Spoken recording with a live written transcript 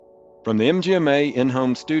From the MGMA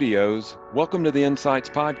in-home studios, welcome to the Insights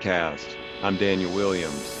Podcast. I'm Daniel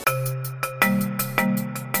Williams.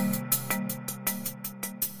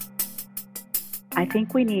 I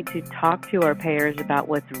think we need to talk to our payers about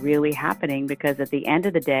what's really happening because at the end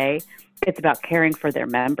of the day, it's about caring for their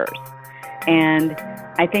members. And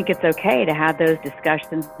I think it's okay to have those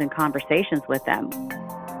discussions and conversations with them.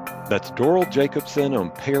 That's Doral Jacobson on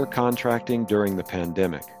payer contracting during the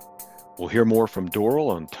pandemic. We'll hear more from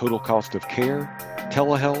Doral on total cost of care,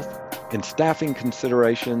 telehealth, and staffing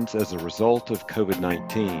considerations as a result of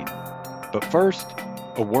COVID-19. But first,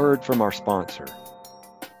 a word from our sponsor.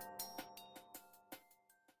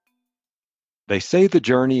 They say the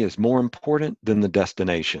journey is more important than the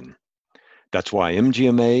destination. That's why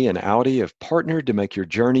MGMA and Audi have partnered to make your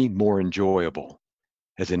journey more enjoyable.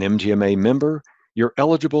 As an MGMA member, you're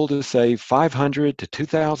eligible to save $500 to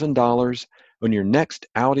 $2,000 on your next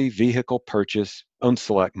Audi vehicle purchase on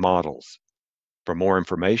select models. For more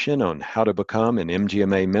information on how to become an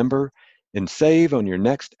MGMA member and save on your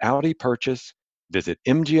next Audi purchase, visit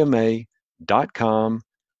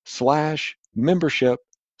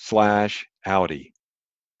mgma.com/membership/Audi.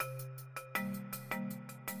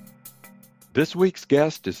 This week's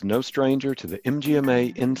guest is no stranger to the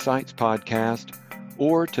MGMA Insights podcast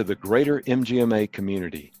or to the greater MGMA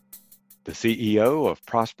community. The CEO of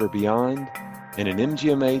Prosper Beyond and an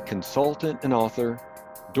MGMA consultant and author,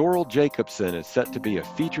 Doral Jacobson is set to be a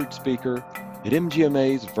featured speaker at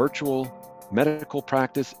MGMA's virtual Medical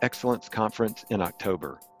Practice Excellence Conference in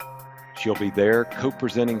October. She'll be there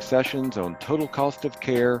co-presenting sessions on total cost of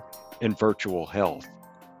care and virtual health.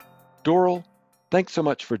 Doral, thanks so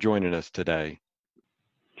much for joining us today.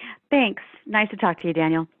 Thanks. Nice to talk to you,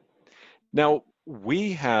 Daniel. Now,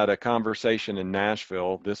 we had a conversation in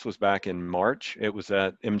Nashville. This was back in March. It was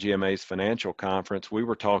at MGMA's financial conference. We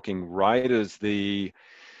were talking right as the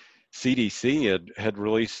CDC had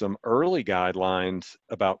released some early guidelines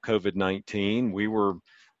about COVID-19. We were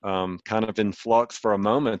kind of in flux for a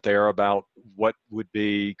moment there about what would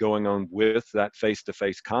be going on with that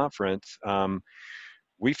face-to-face conference.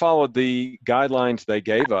 We followed the guidelines they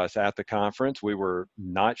gave us at the conference. We were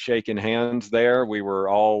not shaking hands there. We were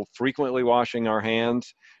all frequently washing our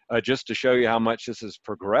hands. Just to show you how much this has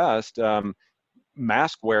progressed,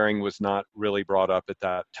 mask wearing was not really brought up at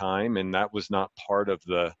that time, and that was not part of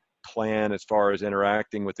the plan as far as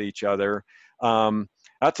interacting with each other.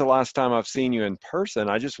 That's the last time I've seen you in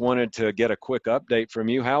person. I just wanted to get a quick update from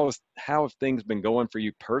you. How have things been going for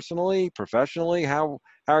you personally, professionally? How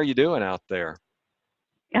are you doing out there?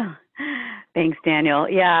 Yeah. Thanks, Daniel.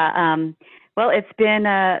 Yeah. Well, it's been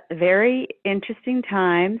very interesting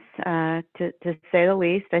times, to say the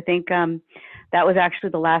least. I think that was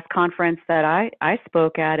actually the last conference that I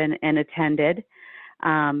spoke at and attended.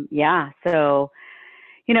 Yeah. So,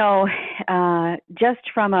 just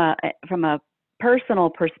from a personal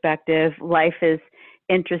perspective, life is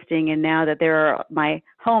interesting. And now that my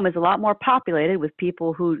home is a lot more populated with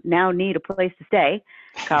people who now need a place to stay,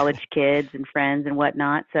 college kids and friends and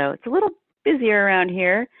whatnot. So it's a little busier around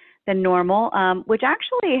here than normal, which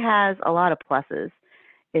actually has a lot of pluses.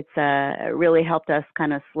 It's really helped us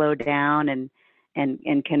kind of slow down and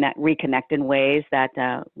reconnect in ways that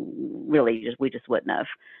really we just wouldn't have.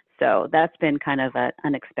 So that's been kind of an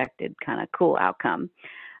unexpected kind of cool outcome.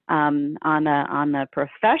 On the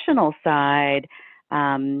professional side,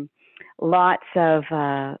 lots of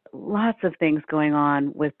things going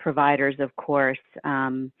on with providers, of course.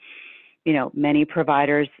 Many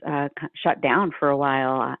providers shut down for a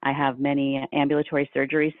while. I have many ambulatory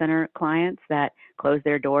surgery center clients that closed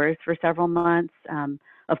their doors for several months.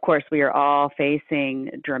 Of course, we are all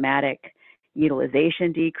facing dramatic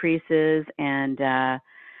utilization decreases, and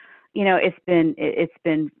it's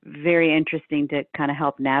been very interesting to kind of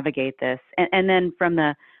help navigate this. And then from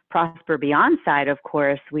the Prosper Beyond side, of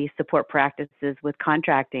course, we support practices with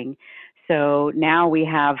contracting. So now we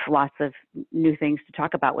have lots of new things to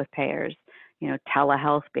talk about with payers,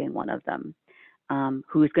 telehealth being one of them.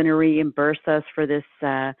 Who's going to reimburse us for this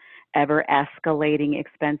ever escalating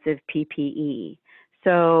expensive PPE?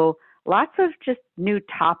 So lots of just new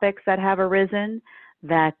topics that have arisen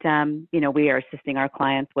that, we are assisting our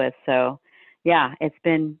clients with. So yeah, it's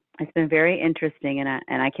been very interesting.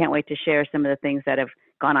 And I can't wait to share some of the things that have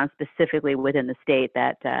gone on specifically within the state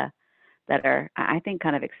that are, I think,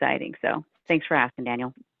 kind of exciting. So thanks for asking,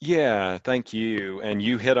 Daniel. Yeah, thank you. And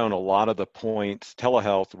you hit on a lot of the points: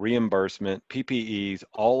 telehealth, reimbursement, PPEs,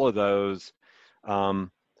 all of those are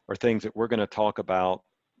things that we're going to talk about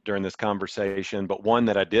during this conversation. But one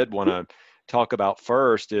that I did want to talk about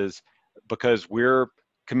first is because we're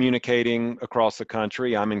communicating across the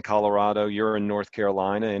country. I'm in Colorado, you're in North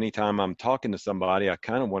Carolina. Anytime I'm talking to somebody, I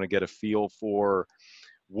kind of want to get a feel for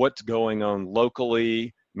what's going on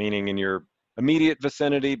locally, meaning in your immediate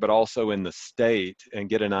vicinity, but also in the state, and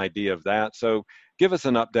get an idea of that. So give us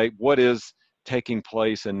an update. What is taking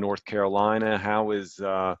place in North Carolina? How is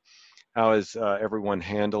everyone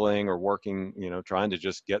handling or working, trying to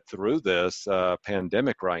just get through this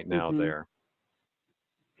pandemic right now Hmm. there?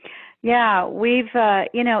 Yeah,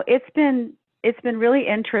 it's been really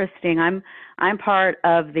interesting. I'm part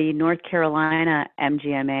of the North Carolina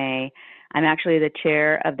MGMA. I'm actually the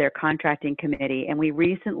chair of their contracting committee, and we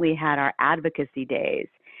recently had our advocacy days.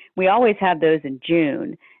 We always have those in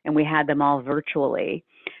June, and we had them all virtually.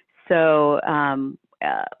 So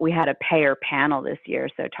we had a payer panel this year,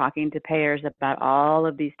 so talking to payers about all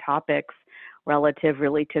of these topics relative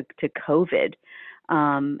really to COVID,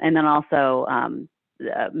 and then also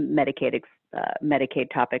Medicaid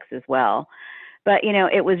topics as well. But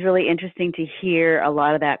it was really interesting to hear a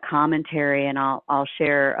lot of that commentary, and I'll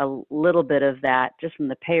share a little bit of that just from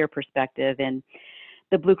the payer perspective. And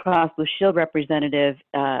the Blue Cross Blue Shield representative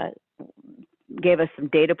gave us some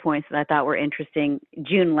data points that I thought were interesting.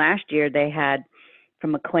 June last year, they had,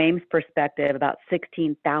 from a claims perspective, about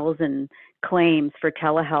 16,000 claims for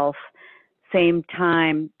telehealth. Same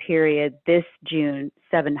time period this June,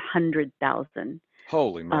 700,000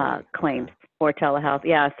 Holy moly. claims Okay. for telehealth.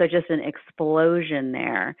 Yeah, so just an explosion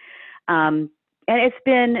there. And it's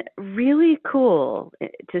been really cool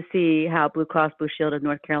to see how Blue Cross Blue Shield of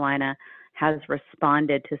North Carolina has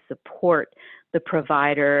responded to support the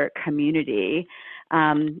provider community.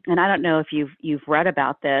 And I don't know if you've read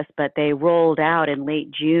about this, but they rolled out in late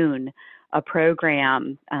June a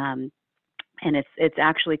program, and it's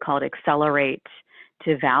actually called Accelerate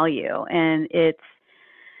to Value, and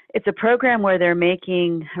it's a program where they're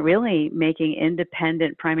really making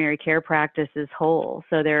independent primary care practices whole.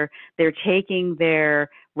 So they're taking their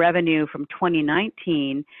revenue from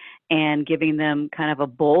 2019 and giving them kind of a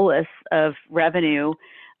bolus of revenue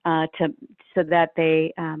so that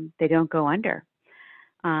they don't go under.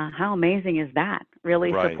 How amazing is that?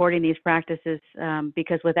 Really Right. supporting these practices,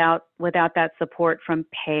 because without that support from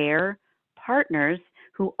payer partners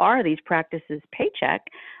who are these practices' paycheck,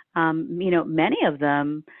 many of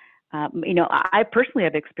them, I personally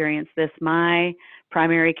have experienced this. My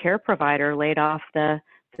primary care provider laid off the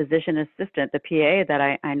physician assistant, the PA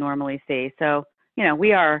that I normally see. So,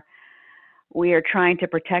 we are trying to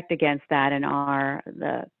protect against that, and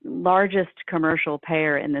the largest commercial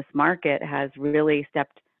payer in this market has really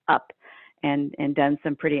stepped up and done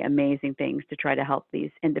some pretty amazing things to try to help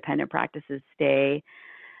these independent practices stay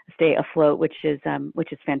afloat, which is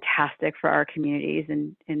fantastic for our communities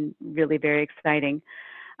and really very exciting.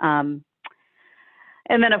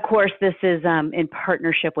 And then, of course, this is in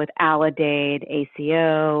partnership with Aledade,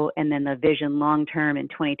 ACO, and then the vision long-term in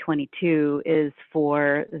 2022 is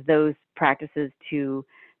for those practices to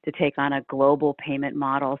take on a global payment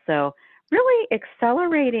model. So really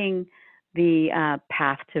accelerating the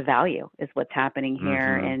path to value is what's happening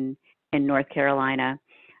here Mm-hmm. in North Carolina,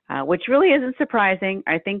 which really isn't surprising.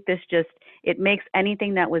 I think it makes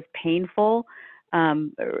anything that was painful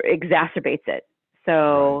exacerbates it.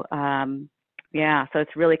 So, Right. yeah, so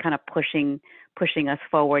it's really kind of pushing us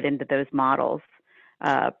forward into those models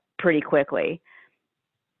pretty quickly.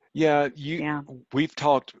 Yeah, Yeah. we've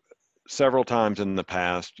talked several times in the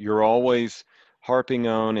past. You're always harping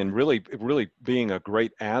on and really being a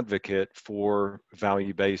great advocate for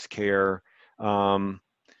value-based care. Um,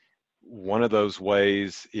 One of those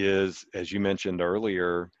ways is, as you mentioned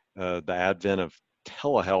earlier, the advent of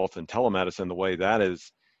telehealth and telemedicine. The way that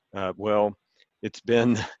is, well, it's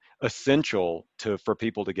been essential for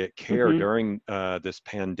people to get care Hmm. during this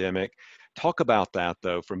pandemic. Talk about that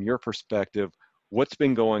though, from your perspective. What's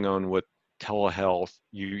been going on with telehealth?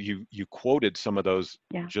 You quoted some of those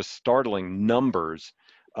Yeah. just startling numbers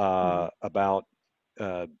Hmm. about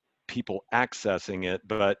uh, people accessing it,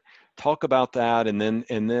 but talk about that, and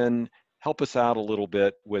then help us out a little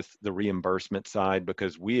bit with the reimbursement side,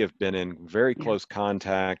 because we have been in very Yeah. close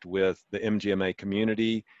contact with the MGMA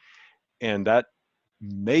community, and that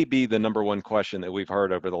may be the number one question that we've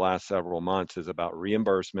heard over the last several months is about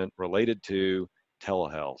reimbursement related to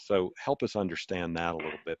telehealth. So help us understand that a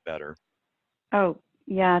little bit better. Oh,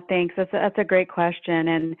 yeah, thanks. That's a great question.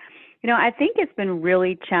 And, I think it's been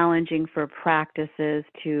really challenging for practices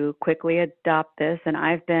to quickly adopt this. And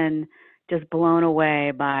I've been just blown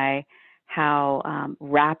away by how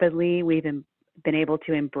rapidly we've been able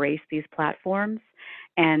to embrace these platforms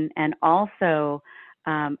and also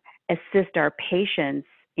assist our patients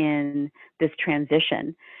in this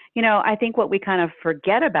transition. I think what we kind of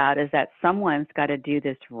forget about is that someone's got to do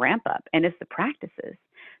this ramp up, and it's the practices.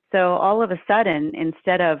 So all of a sudden,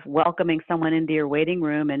 instead of welcoming someone into your waiting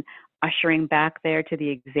room and ushering back there to the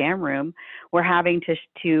exam room, we're having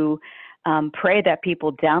to pray that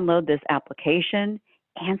people download this application,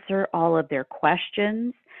 answer all of their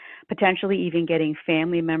questions, potentially even getting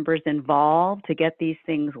family members involved to get these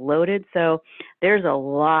things loaded. So there's a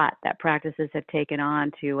lot that practices have taken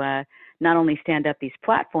on to not only stand up these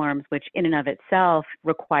platforms, which in and of itself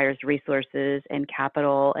requires resources and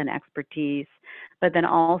capital and expertise, but then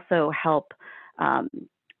also help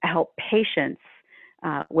patients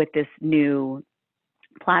with this new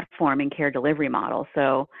platform and care delivery model.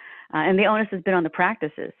 So, and the onus has been on the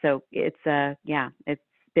practices. So it's it's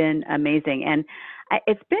been amazing, and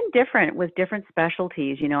it's been different with different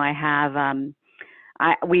specialties. I have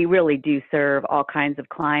we really do serve all kinds of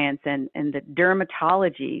clients, and the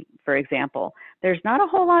dermatology, for example, there's not a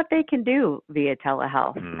whole lot they can do via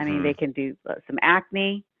telehealth. I mean, they can do some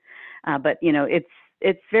acne, but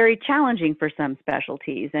it's very challenging for some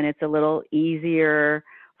specialties, and it's a little easier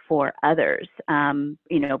for others.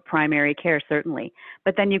 Primary care certainly,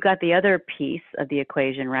 but then you've got the other piece of the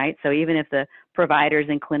equation, right? So even if the providers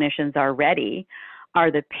and clinicians are ready,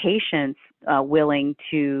 are the patients willing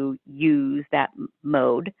to use that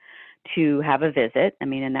mode to have a visit? I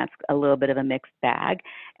mean, and that's a little bit of a mixed bag.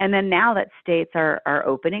 And then now that states are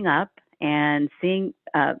opening up and seeing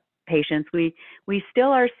patients, we still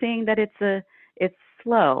are seeing that it's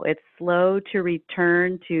slow. It's slow to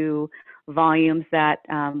return to volumes that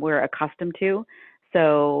we're accustomed to.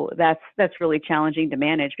 So that's really challenging to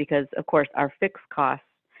manage because, of course, our fixed costs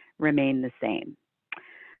remain the same.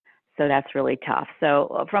 So that's really tough.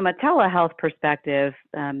 So from a telehealth perspective,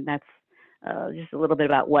 that's just a little bit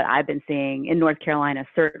about what I've been seeing in North Carolina,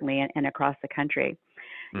 certainly, and across the country.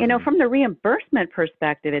 From the reimbursement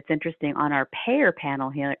perspective, it's interesting. On our payer panel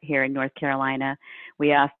here in North Carolina,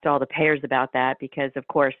 we asked all the payers about that because, of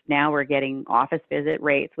course, now we're getting office visit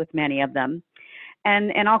rates with many of them.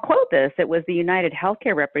 And I'll quote this. It was the United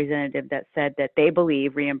Healthcare representative that said that they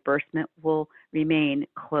believe reimbursement will remain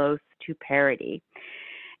close to parity.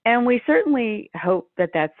 And we certainly hope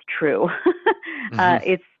that that's true.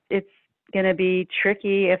 It's going to be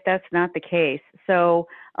tricky if that's not the case. So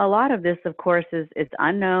a lot of this, of course, is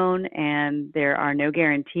unknown, and there are no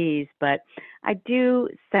guarantees. But I do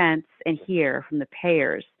sense and hear from the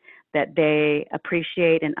payers that they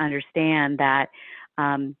appreciate and understand that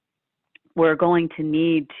we're going to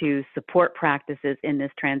need to support practices in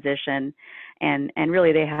this transition. And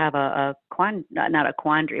really they have not a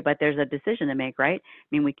quandary, but there's a decision to make, right? I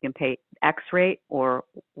mean, we can pay X rate or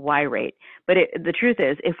Y rate. But the truth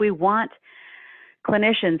is, if we want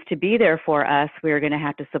clinicians to be there for us, we're going to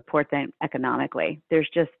have to support them economically. There's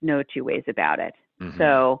just no two ways about it.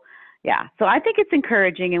 So, yeah. So I think it's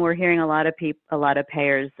encouraging, and we're hearing a lot of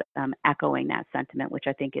payers echoing that sentiment, which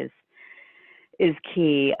I think is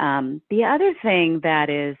key. The other thing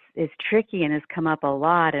that is tricky and has come up a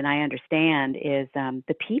lot, and I understand, is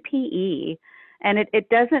the PPE. And it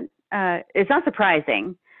doesn't, it's not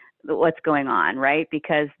surprising what's going on, right?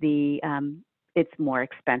 Because it's more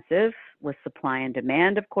expensive with supply and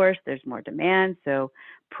demand, of course. There's more demand, so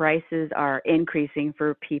prices are increasing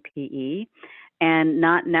for PPE, and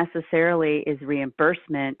not necessarily is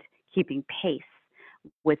reimbursement keeping pace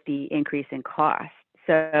with the increase in cost.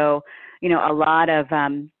 So, a lot of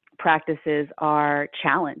practices are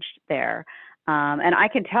challenged there. And I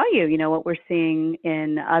can tell you, what we're seeing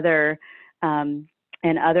in other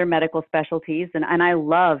medical specialties, and I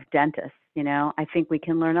love dentists. I think we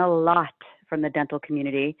can learn a lot from the dental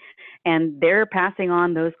community, and they're passing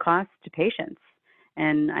on those costs to patients.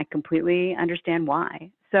 And I completely understand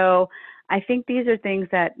why. So I think these are things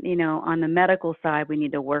that, on the medical side, we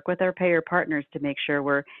need to work with our payer partners to make sure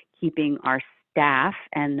we're keeping our staff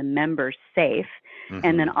and the members safe,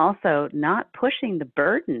 and then also not pushing the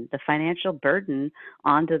financial burden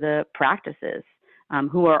onto the practices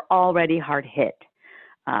who are already hard hit,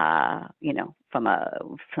 from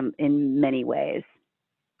in many ways.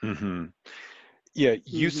 Yeah,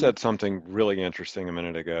 you said something really interesting a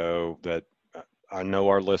minute ago that I know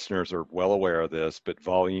our listeners are well aware of this, but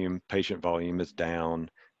patient volume is down.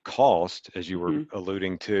 Cost, as you were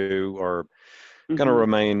alluding to, are going to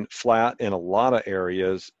remain flat in a lot of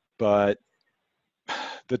areas, but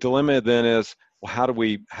the dilemma then is, well, how do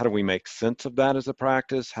we make sense of that as a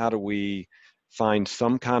practice? How do we find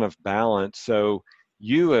some kind of balance? So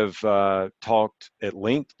you have talked at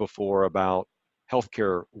length before about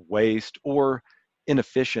healthcare waste or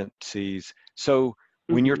inefficiencies. So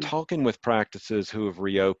when you're talking with practices who have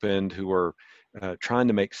reopened, who are trying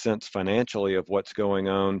to make sense financially of what's going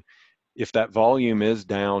on. If that volume is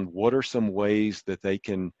down, what are some ways that they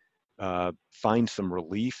can find some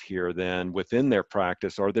relief here then within their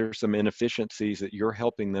practice? Are there some inefficiencies that you're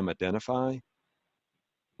helping them identify?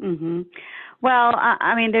 Hmm. Well,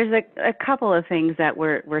 I mean, there's a couple of things that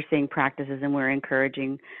we're seeing practices and we're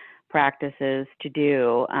encouraging practices to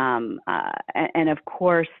do. And of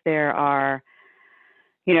course, there are,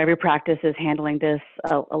 every practice is handling this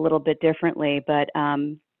a little bit differently, but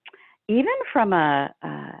even from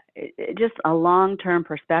just a long-term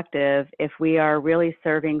perspective, if we are really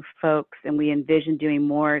serving folks and we envision doing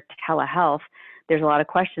more telehealth, there's a lot of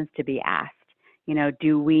questions to be asked.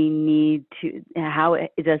 Do we need to, how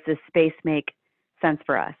does this space make sense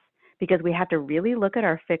for us? Because we have to really look at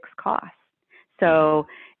our fixed costs. So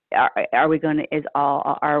are we going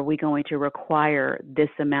to require this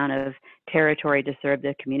amount of territory to serve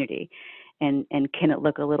the community? And can it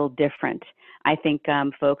look a little different? I think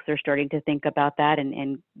folks are starting to think about that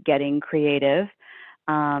and getting creative.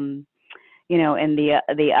 And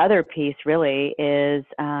the other piece really is,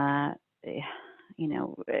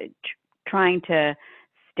 trying to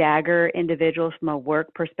stagger individuals from a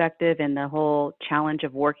work perspective and the whole challenge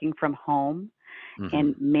of working from home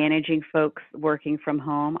and managing folks working from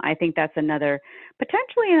home. I think that's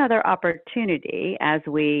potentially another opportunity as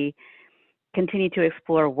we continue to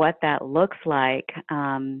explore what that looks like.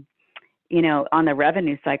 On the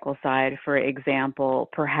revenue cycle side, for example,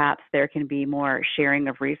 perhaps there can be more sharing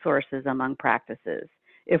of resources among practices.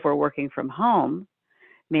 If we're working from home,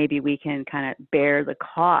 maybe we can kind of bear the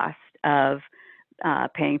cost of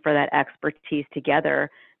paying for that expertise together,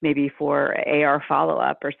 maybe for AR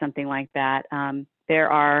follow-up or something like that. I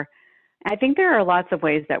think there are lots of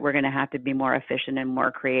ways that we're going to have to be more efficient and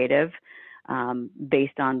more creative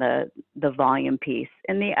based on the volume piece.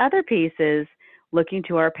 And the other piece is looking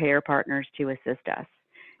to our payer partners to assist us.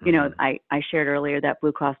 I shared earlier that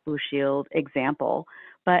Blue Cross Blue Shield example,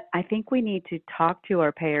 but I think we need to talk to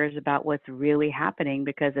our payers about what's really happening,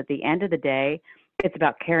 because at the end of the day, it's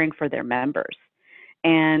about caring for their members.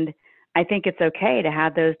 And I think it's okay to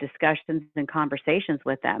have those discussions and conversations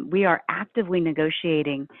with them. We are actively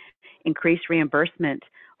negotiating increased reimbursement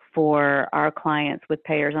for our clients with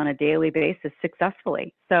payers on a daily basis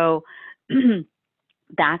successfully. So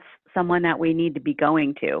that's someone that we need to be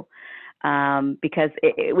going to. Because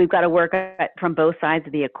we've got to work from both sides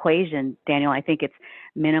of the equation, Daniel. I think it's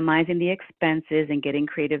minimizing the expenses and getting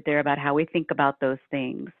creative there about how we think about those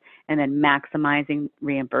things, and then maximizing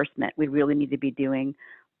reimbursement. We really need to be doing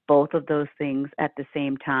both of those things at the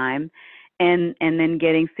same time, and then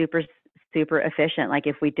getting super efficient. Like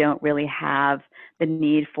if we don't really have the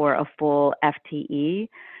need for a full FTE,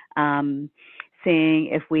 seeing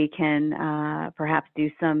if we can perhaps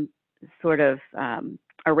do some sort of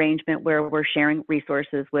arrangement where we're sharing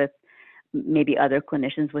resources with maybe other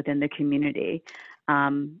clinicians within the community.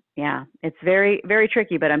 It's very, very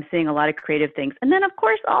tricky, but I'm seeing a lot of creative things. And then of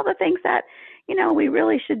course, all the things that, we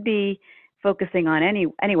really should be focusing on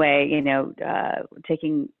anyway,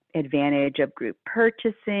 taking advantage of group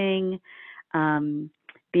purchasing,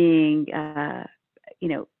 being,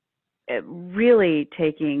 really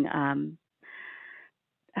taking,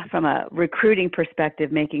 from a recruiting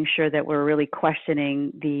perspective, making sure that we're really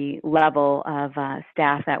questioning the level of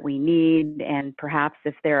staff that we need. And perhaps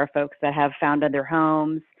if there are folks that have found other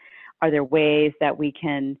homes, are there ways that we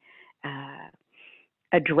can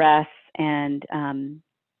address and,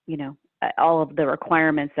 all of the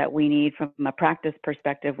requirements that we need from a practice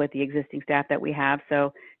perspective with the existing staff that we have.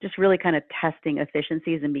 So just really kind of testing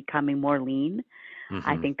efficiencies and becoming more lean.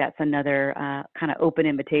 I think that's another kind of open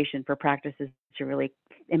invitation for practices to really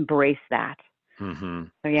embrace that. So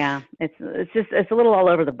yeah, it's a little all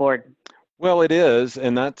over the board. Well, it is,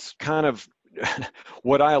 and that's kind of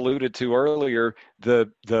what I alluded to earlier.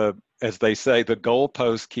 As they say, the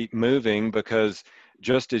goalposts keep moving, because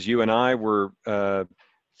just as you and I were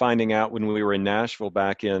finding out when we were in Nashville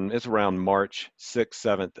it's around March 6th,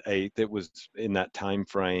 7th, 8th. It was in that time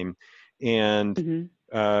frame, and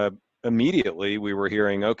immediately we were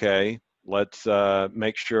hearing, okay, let's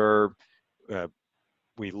make sure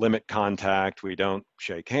we limit contact, we don't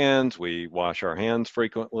shake hands, we wash our hands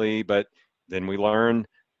frequently. But then we learn,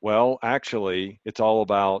 well, actually, it's all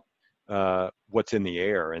about what's in the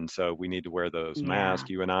air. And so we need to wear those masks.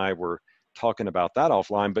 You and I were talking about that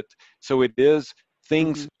offline. But so it is,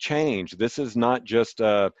 things change. This is not just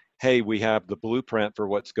hey, we have the blueprint for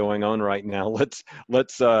what's going on right now. Let's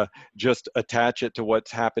just attach it to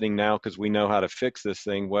what's happening now because we know how to fix this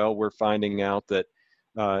thing. Well, we're finding out that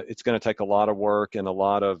it's going to take a lot of work and a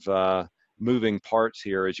lot of moving parts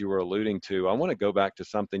here, as you were alluding to. I want to go back to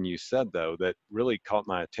something you said, though, that really caught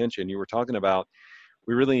my attention. You were talking about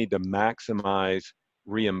we really need to maximize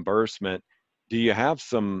reimbursement. Do you have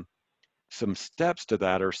some steps to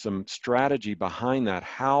that or some strategy behind that?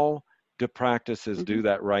 How do practices do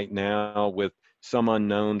that right now with some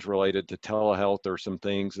unknowns related to telehealth or some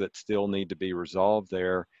things that still need to be resolved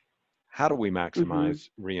there? How do we maximize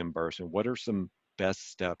reimbursement? What are some best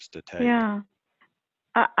steps to take? Yeah.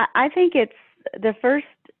 I think it's the first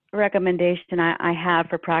recommendation I have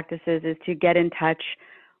for practices is to get in touch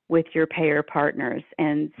with your payer partners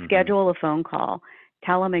and schedule a phone call.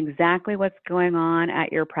 Tell them exactly what's going on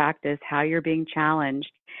at your practice, how you're being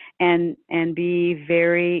challenged, and be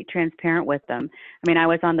very transparent with them. I mean, I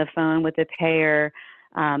was on the phone with a payer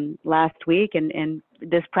last week, and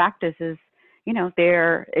this practice is, you know,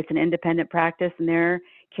 it's an independent practice, and they're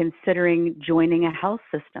considering joining a health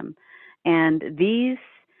system. And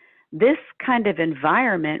this kind of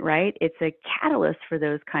environment, right, it's a catalyst for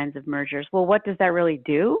those kinds of mergers. Well, what does that really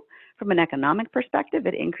do? From an economic perspective,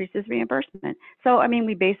 it increases reimbursement. So, I mean,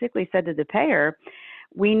 we basically said to the payer,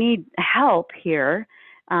 we need help here.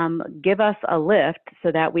 Give us a lift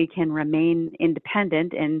so that we can remain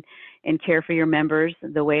independent and care for your members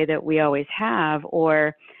the way that we always have,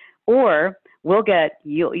 or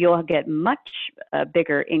you'll get much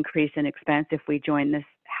bigger increase in expense if we join this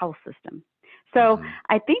health system. So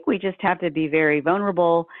I think we just have to be very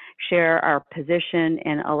vulnerable, share our position,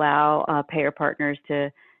 and allow payer partners to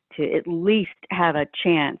at least have a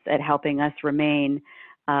chance at helping us remain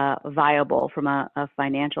viable from a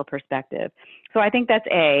financial perspective. So I think that's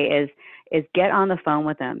is get on the phone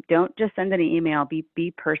with them. Don't just send an email.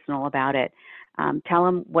 Be personal about it. Tell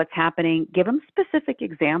them what's happening. Give them specific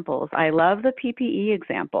examples. I love the PPE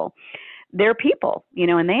example. They're people, you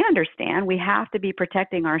know, and they understand we have to be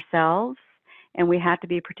protecting ourselves and we have to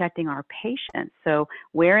be protecting our patients. So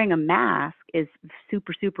wearing a mask is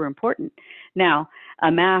super, super important. Now, a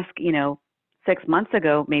mask, you know, 6 months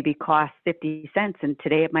ago maybe cost 50 cents, and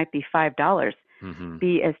today it might be $5.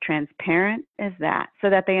 Be as transparent as that so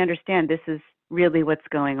that they understand this is really what's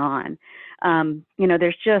going on. You know,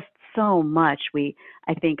 there's just so much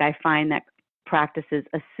I find that practices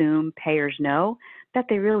assume payers know that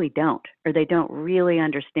they really don't, or they don't really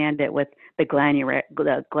understand it with the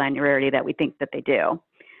granularity that we think that they do.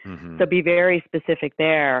 So be very specific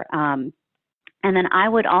there. And then I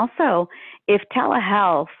would also, if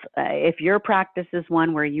telehealth, if your practice is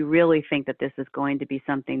one where you really think that this is going to be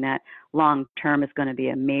something that long-term is going to be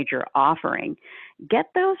a major offering, get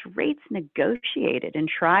those rates negotiated and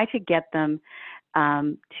try to get them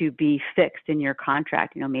to be fixed in your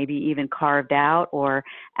contract, you know, maybe even carved out or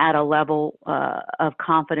at a level of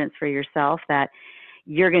confidence for yourself that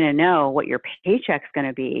you're going to know what your paycheck's going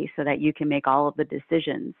to be so that you can make all of the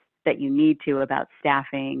decisions that you need to about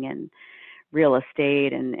staffing and real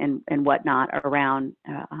estate and whatnot around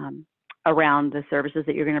the services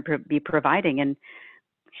that you're going to be providing. And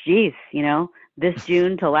geez, you know, this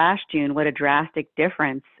June to last June, what a drastic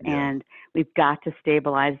difference. Yeah. And we've got to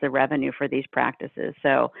stabilize the revenue for these practices.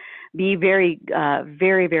 So be very,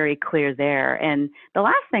 very, very clear there. And the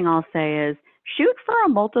last thing I'll say is shoot for a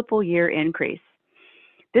multiple year increase.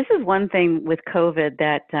 This is one thing with COVID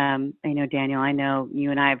that, you know, Daniel, I know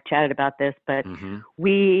you and I have chatted about this, but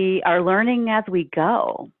we are learning as we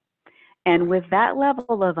go. And with that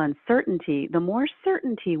level of uncertainty, the more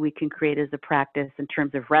certainty we can create as a practice in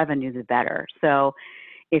terms of revenue, the better. So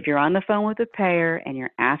if you're on the phone with a payer and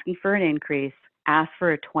you're asking for an increase, ask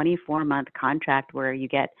for a 24-month contract where you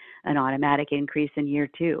get an automatic increase in year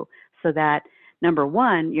 2, so that, number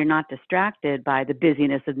one, you're not distracted by the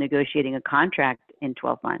busyness of negotiating a contract in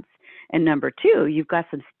 12 months. And number 2, you've got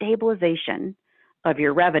some stabilization of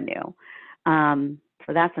your revenue.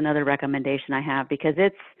 So that's another recommendation I have, because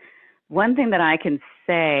it's one thing that I can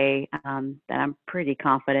say that I'm pretty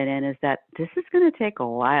confident in is that this is going to take a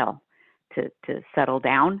while to settle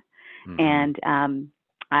down. And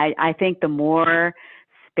I think the more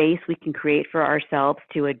space we can create for ourselves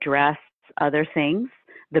to address other things,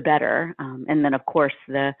 the better. And then, of course,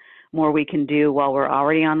 the more we can do while we're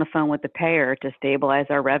already on the phone with the payer to stabilize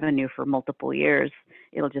our revenue for multiple years,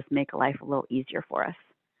 it'll just make life a little easier for us.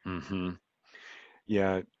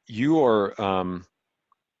 Yeah, you are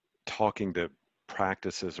talking to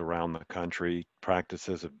practices around the country,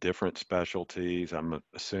 practices of different specialties. I'm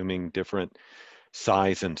assuming different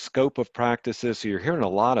size and scope of practices. So you're hearing a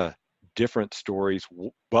lot of different stories,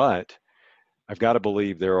 but I've got to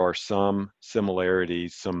believe there are some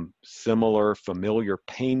similarities, some similar familiar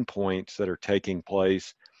pain points that are taking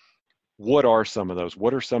place. What are some of those?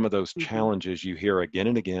 What are some of those challenges you hear again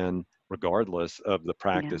and again regardless of the Yeah.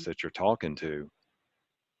 practice that you're talking to.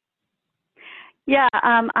 Yeah,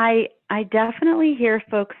 I definitely hear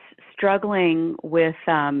folks struggling with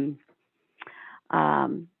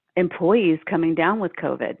employees coming down with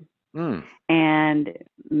COVID Mm, and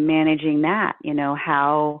managing that. You know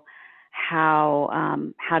how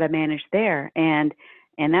to manage there, and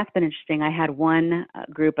that's been interesting. I had one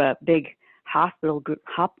group, a big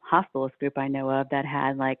hospitalist group I know of that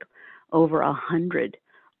had like over 100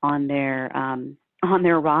 on their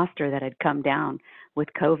roster that had come down with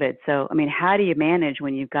COVID. So, I mean, how do you manage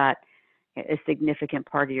when you've got a significant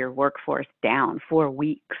part of your workforce down 4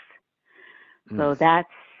 weeks? mm. So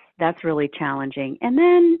that's really challenging. And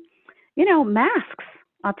then, masks.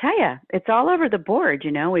 I'll tell you, it's all over the board.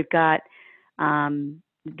 We've got um,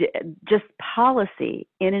 just policy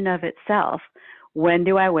in and of itself. When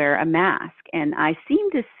do I wear a mask? And I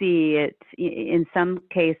seem to see it in some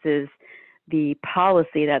cases. The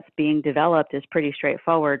policy that's being developed is pretty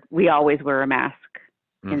straightforward. We always wear a mask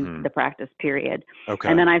in Mm-hmm. the practice period. And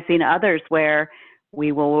Okay. then I've seen others where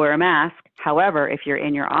we will wear a mask. However, if you're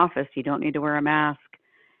in your office, you don't need to wear a mask.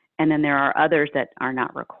 And then there are others that are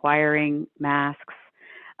not requiring masks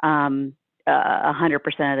 100%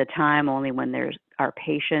 of the time, only when there's our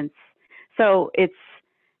patients. So it's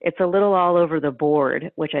a little all over the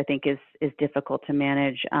board, which I think is difficult to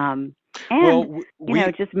manage. And Well, we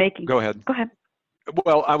just making. go ahead. Go ahead.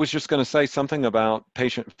 Well, I was just going to say something about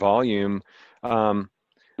patient volume. Um,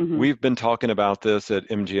 Hmm. we've been talking about this at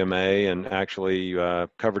MGMA and actually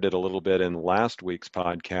covered it a little bit in last week's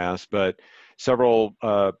podcast, but several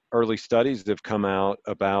early studies have come out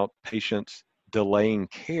about patients delaying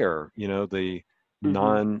care, the Hmm.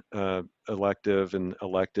 non-elective and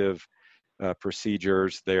elective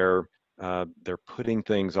procedures. They're putting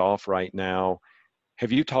things off right now.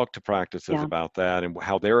 Have you talked to practices Yeah. about that and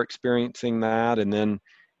how they're experiencing that? And then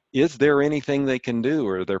is there anything they can do,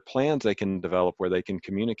 or are there plans they can develop where they can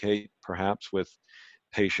communicate perhaps with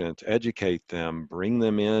patients, educate them, bring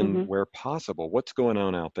them in Hmm. where possible? What's going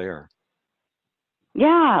on out there?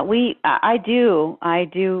 Yeah, I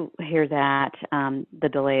do hear that, the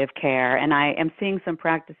delay of care, and I am seeing some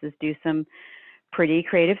practices do some pretty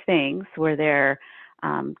creative things where they're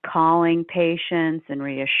calling patients and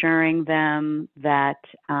reassuring them that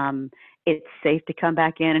it's safe to come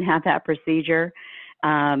back in and have that procedure.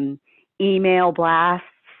 Um, Email blasts,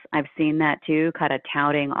 I've seen that too, kind of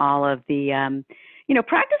touting all of the,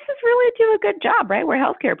 practices really do a good job, right? We're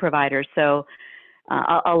healthcare providers. So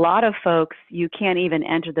a lot of folks, you can't even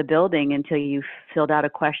enter the building until you've filled out a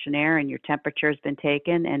questionnaire and your temperature has been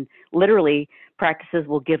taken. And literally, practices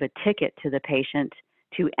will give a ticket to the patient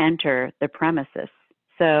to enter the premises.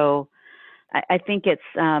 So I think it's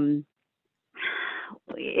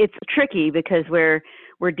tricky because we're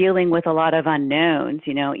dealing with a lot of unknowns.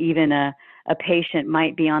 Even a patient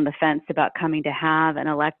might be on the fence about coming to have an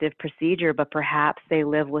elective procedure, but perhaps they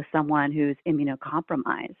live with someone who's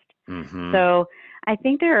immunocompromised. Mm-hmm. So I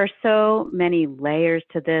think there are so many layers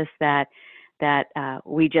to this that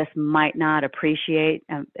we just might not appreciate.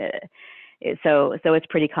 So it's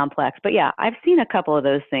pretty complex. But yeah, I've seen a couple of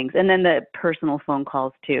those things, and then the personal phone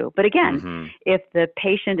calls too. But again, Mm-hmm. if the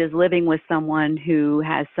patient is living with someone who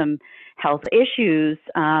has some health issues,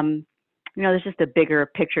 there's just a bigger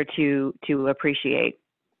picture to appreciate.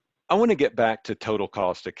 I want to get back to total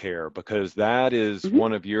cost of care because that is Hmm.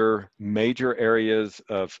 one of your major areas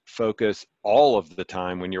of focus all of the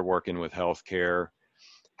time when you're working with healthcare.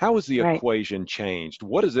 How has the Right. equation changed?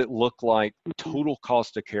 What does it look like, Hmm. total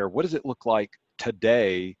cost of care? What does it look like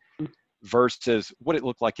today versus what it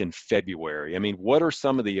looked like in February? I mean, what are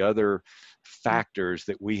some of the other factors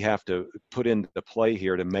that we have to put into play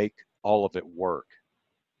here to make all of it work?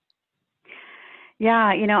 Yeah,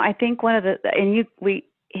 I think one of the and you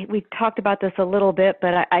we talked about this a little bit,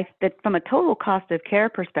 but I that from a total cost of care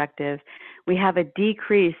perspective, we have a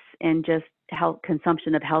decrease in just health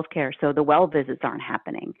consumption of healthcare. So the well visits aren't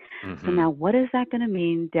happening. So Mm-hmm. now, what is that going to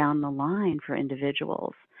mean down the line for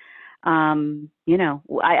individuals?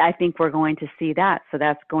 I think we're going to see that. So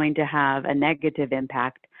that's going to have a negative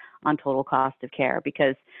impact on total cost of care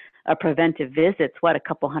because a preventive visit's what, a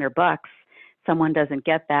couple $100. Someone doesn't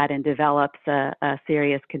get that and develops a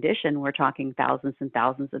serious condition, we're talking thousands and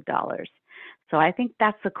thousands of dollars. So I think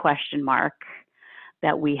that's a question mark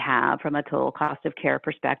that we have from a total cost of care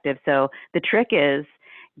perspective. So the trick is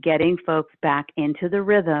getting folks back into the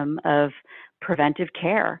rhythm of preventive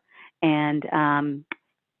care and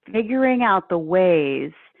figuring out the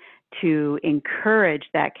ways to encourage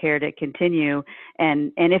that care to continue,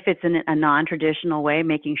 and if it's in a non-traditional way,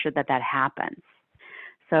 making sure that happens.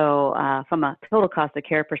 So from a total cost of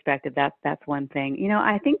care perspective, that's one thing. You know,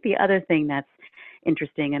 I think the other thing that's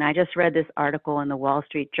interesting, and I just read this article in the Wall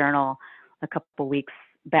Street Journal a couple weeks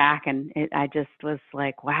back, and I just was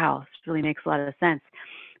like, wow, this really makes a lot of sense.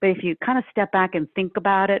 But if you kind of step back and think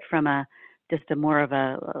about it from just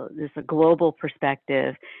a global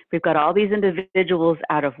perspective, we've got all these individuals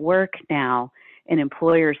out of work now and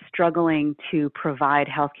employers struggling to provide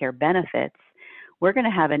healthcare benefits. We're going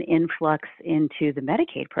to have an influx into the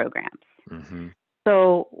Medicaid programs. Mm-hmm.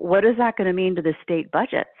 So what is that going to mean to the state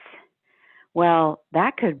budgets? Well,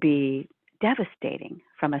 that could be devastating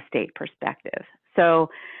from a state perspective. So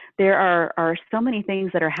there are so many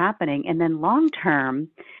things that are happening. And then long term,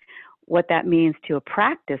 what that means to a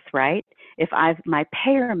practice, right? If my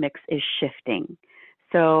payer mix is shifting.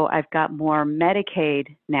 So I've got more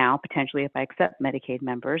Medicaid now, potentially if I accept Medicaid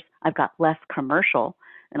members, I've got less commercial.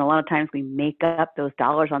 And a lot of times we make up those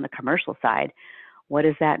dollars on the commercial side. What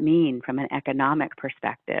does that mean from an economic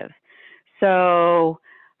perspective? So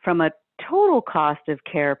from a total cost of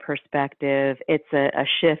care perspective, it's a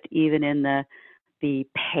shift even in the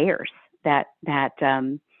payers that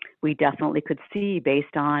we definitely could see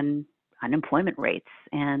based on unemployment rates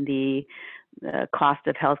and the cost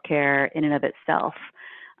of healthcare in and of itself.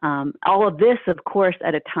 All of this, of course,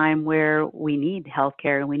 at a time where we need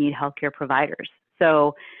healthcare and we need healthcare providers.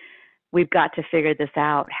 So we've got to figure this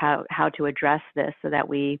out, how to address this so that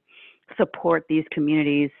we support these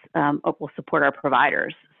communities, we'll support our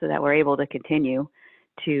providers so that we're able to continue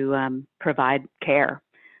to provide care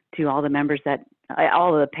to all the members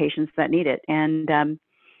all of the patients that need it. And,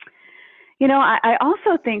 you know, I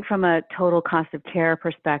also think from a total cost of care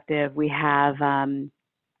perspective, we have,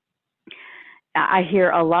 I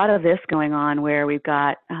hear a lot of this going on where we've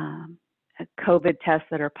got COVID tests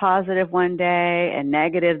that are positive one day and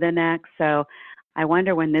negative the next. So I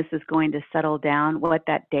wonder when this is going to settle down, what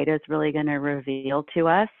that data is really going to reveal to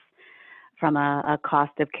us from a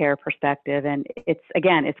cost of care perspective. And it's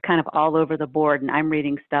kind of all over the board. And I'm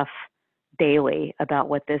reading stuff daily about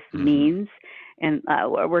what this means. And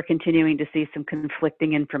we're continuing to see some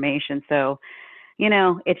conflicting information. So, you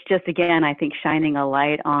know, it's just, again, I think shining a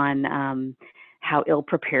light on how ill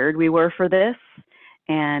prepared we were for this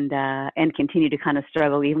and continue to kind of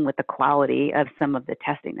struggle even with the quality of some of the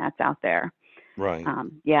testing that's out there. Right.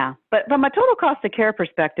 Yeah. But from a total cost of care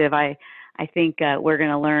perspective, I think we're going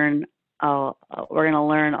to learn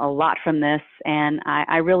a lot from this. And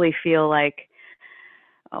I really feel like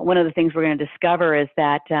one of the things we're going to discover is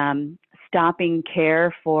that stopping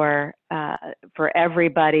care for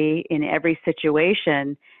everybody in every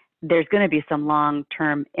situation, there's going to be some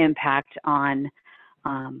long-term impact on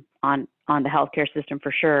the healthcare system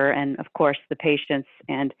for sure, and of course the patients.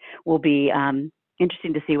 And will be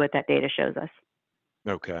interesting to see what that data shows us.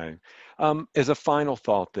 Okay. As a final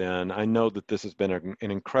thought then, I know that this has been an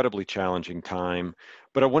incredibly challenging time,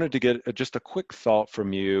 but I wanted to get just a quick thought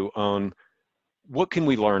from you on what can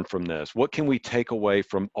we learn from this? What can we take away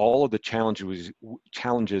from all of the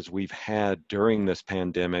challenges we've had during this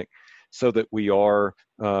pandemic so that we are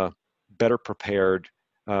better prepared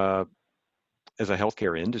as a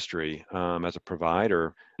healthcare industry, as a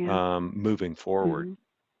provider, moving forward? Mm-hmm.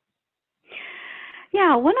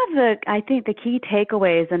 Yeah, one of I think the key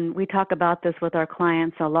takeaways, and we talk about this with our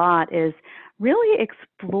clients a lot, is really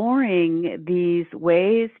exploring these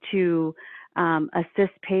ways to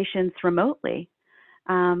assist patients remotely.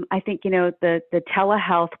 I think, you know, the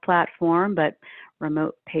telehealth platform, but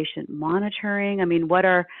remote patient monitoring. I mean, what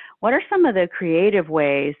are some of the creative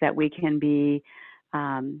ways that we can be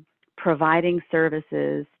providing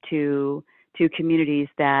services to communities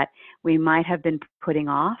that we might have been putting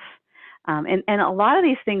off? And a lot of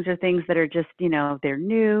these things are things that are just, you know, they're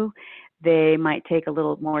new. They might take a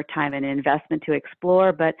little more time and investment to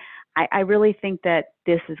explore, but I really think that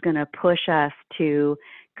this is going to push us to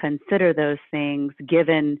consider those things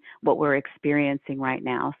given what we're experiencing right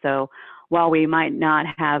now. So while we might not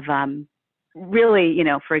have really, you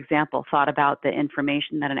know, for example, thought about the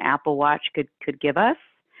information that an Apple Watch could give us,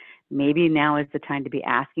 maybe now is the time to be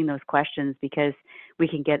asking those questions, because we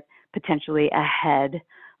can get potentially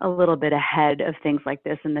a little bit ahead of things like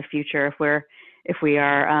this in the future if we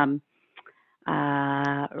are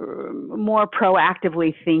more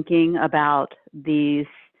proactively thinking about these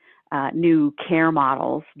new care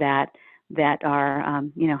models that are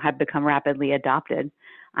you know, have become rapidly adopted.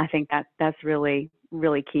 I think that's really,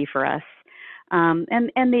 really key for us. And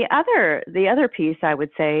the other piece I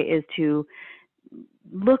would say is to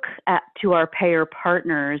look to our payer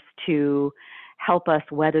partners to help us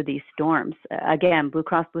weather these storms. Again, Blue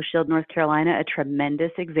Cross Blue Shield North Carolina, a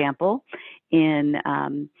tremendous example in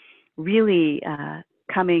really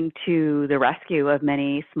coming to the rescue of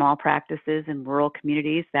many small practices in rural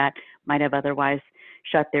communities that might have otherwise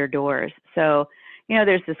shut their doors. So,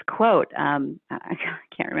 there's this quote, I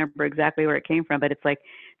can't remember exactly where it came from, but it's like,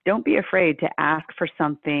 don't be afraid to ask for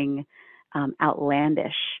something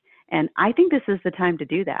outlandish. And I think this is the time to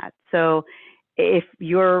do that. So if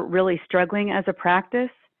you're really struggling as a practice,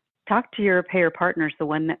 talk to your payer partners, the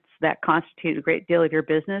one that constitute a great deal of your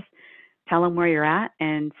business. Tell them where you're at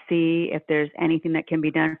and see if there's anything that can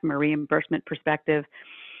be done from a reimbursement perspective.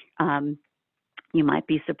 You might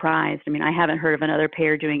be surprised. I mean, I haven't heard of another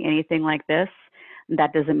payer doing anything like this.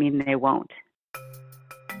 That doesn't mean they won't.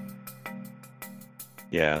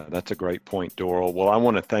 Yeah, that's a great point, Doral. Well, I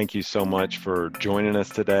want to thank you so much for joining us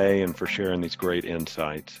today and for sharing these great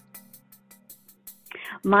insights.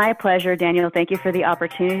 My pleasure, Daniel. Thank you for the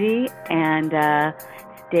opportunity, and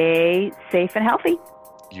stay safe and healthy.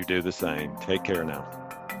 You do the same. Take care now.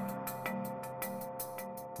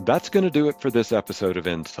 That's going to do it for this episode of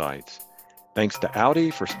Insights. Thanks to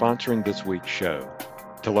Audi for sponsoring this week's show.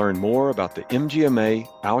 To learn more about the MGMA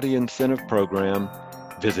Audi Incentive Program,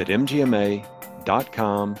 visit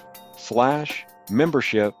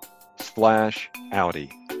mgma.com/membership/Audi.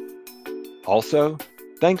 Also,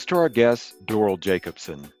 thanks to our guest, Doral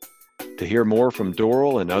Jacobson. To hear more from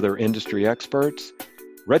Doral and other industry experts,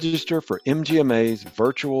 register for MGMA's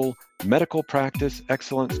virtual Medical Practice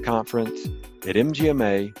Excellence Conference at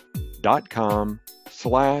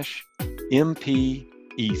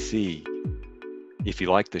mgma.com/MPEC. If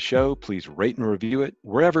you like the show, please rate and review it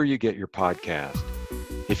wherever you get your podcast.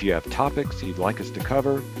 If you have topics you'd like us to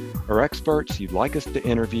cover or experts you'd like us to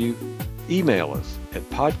interview, email us at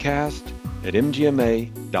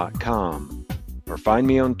podcast@mgma.com or find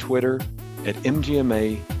me on Twitter at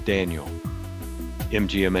MGMADaniel.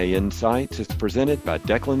 MGMA Insights is presented by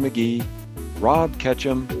Declan McGee, Rob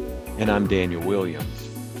Ketchum, and I'm Daniel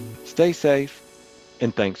Williams. Stay safe,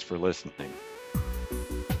 and thanks for listening.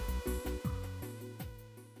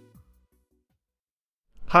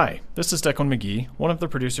 Hi, this is Declan McGee, one of the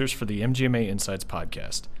producers for the MGMA Insights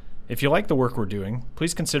podcast. If you like the work we're doing,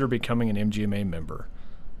 please consider becoming an MGMA member.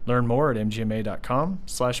 Learn more at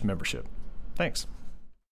mgma.com/membership. Thanks.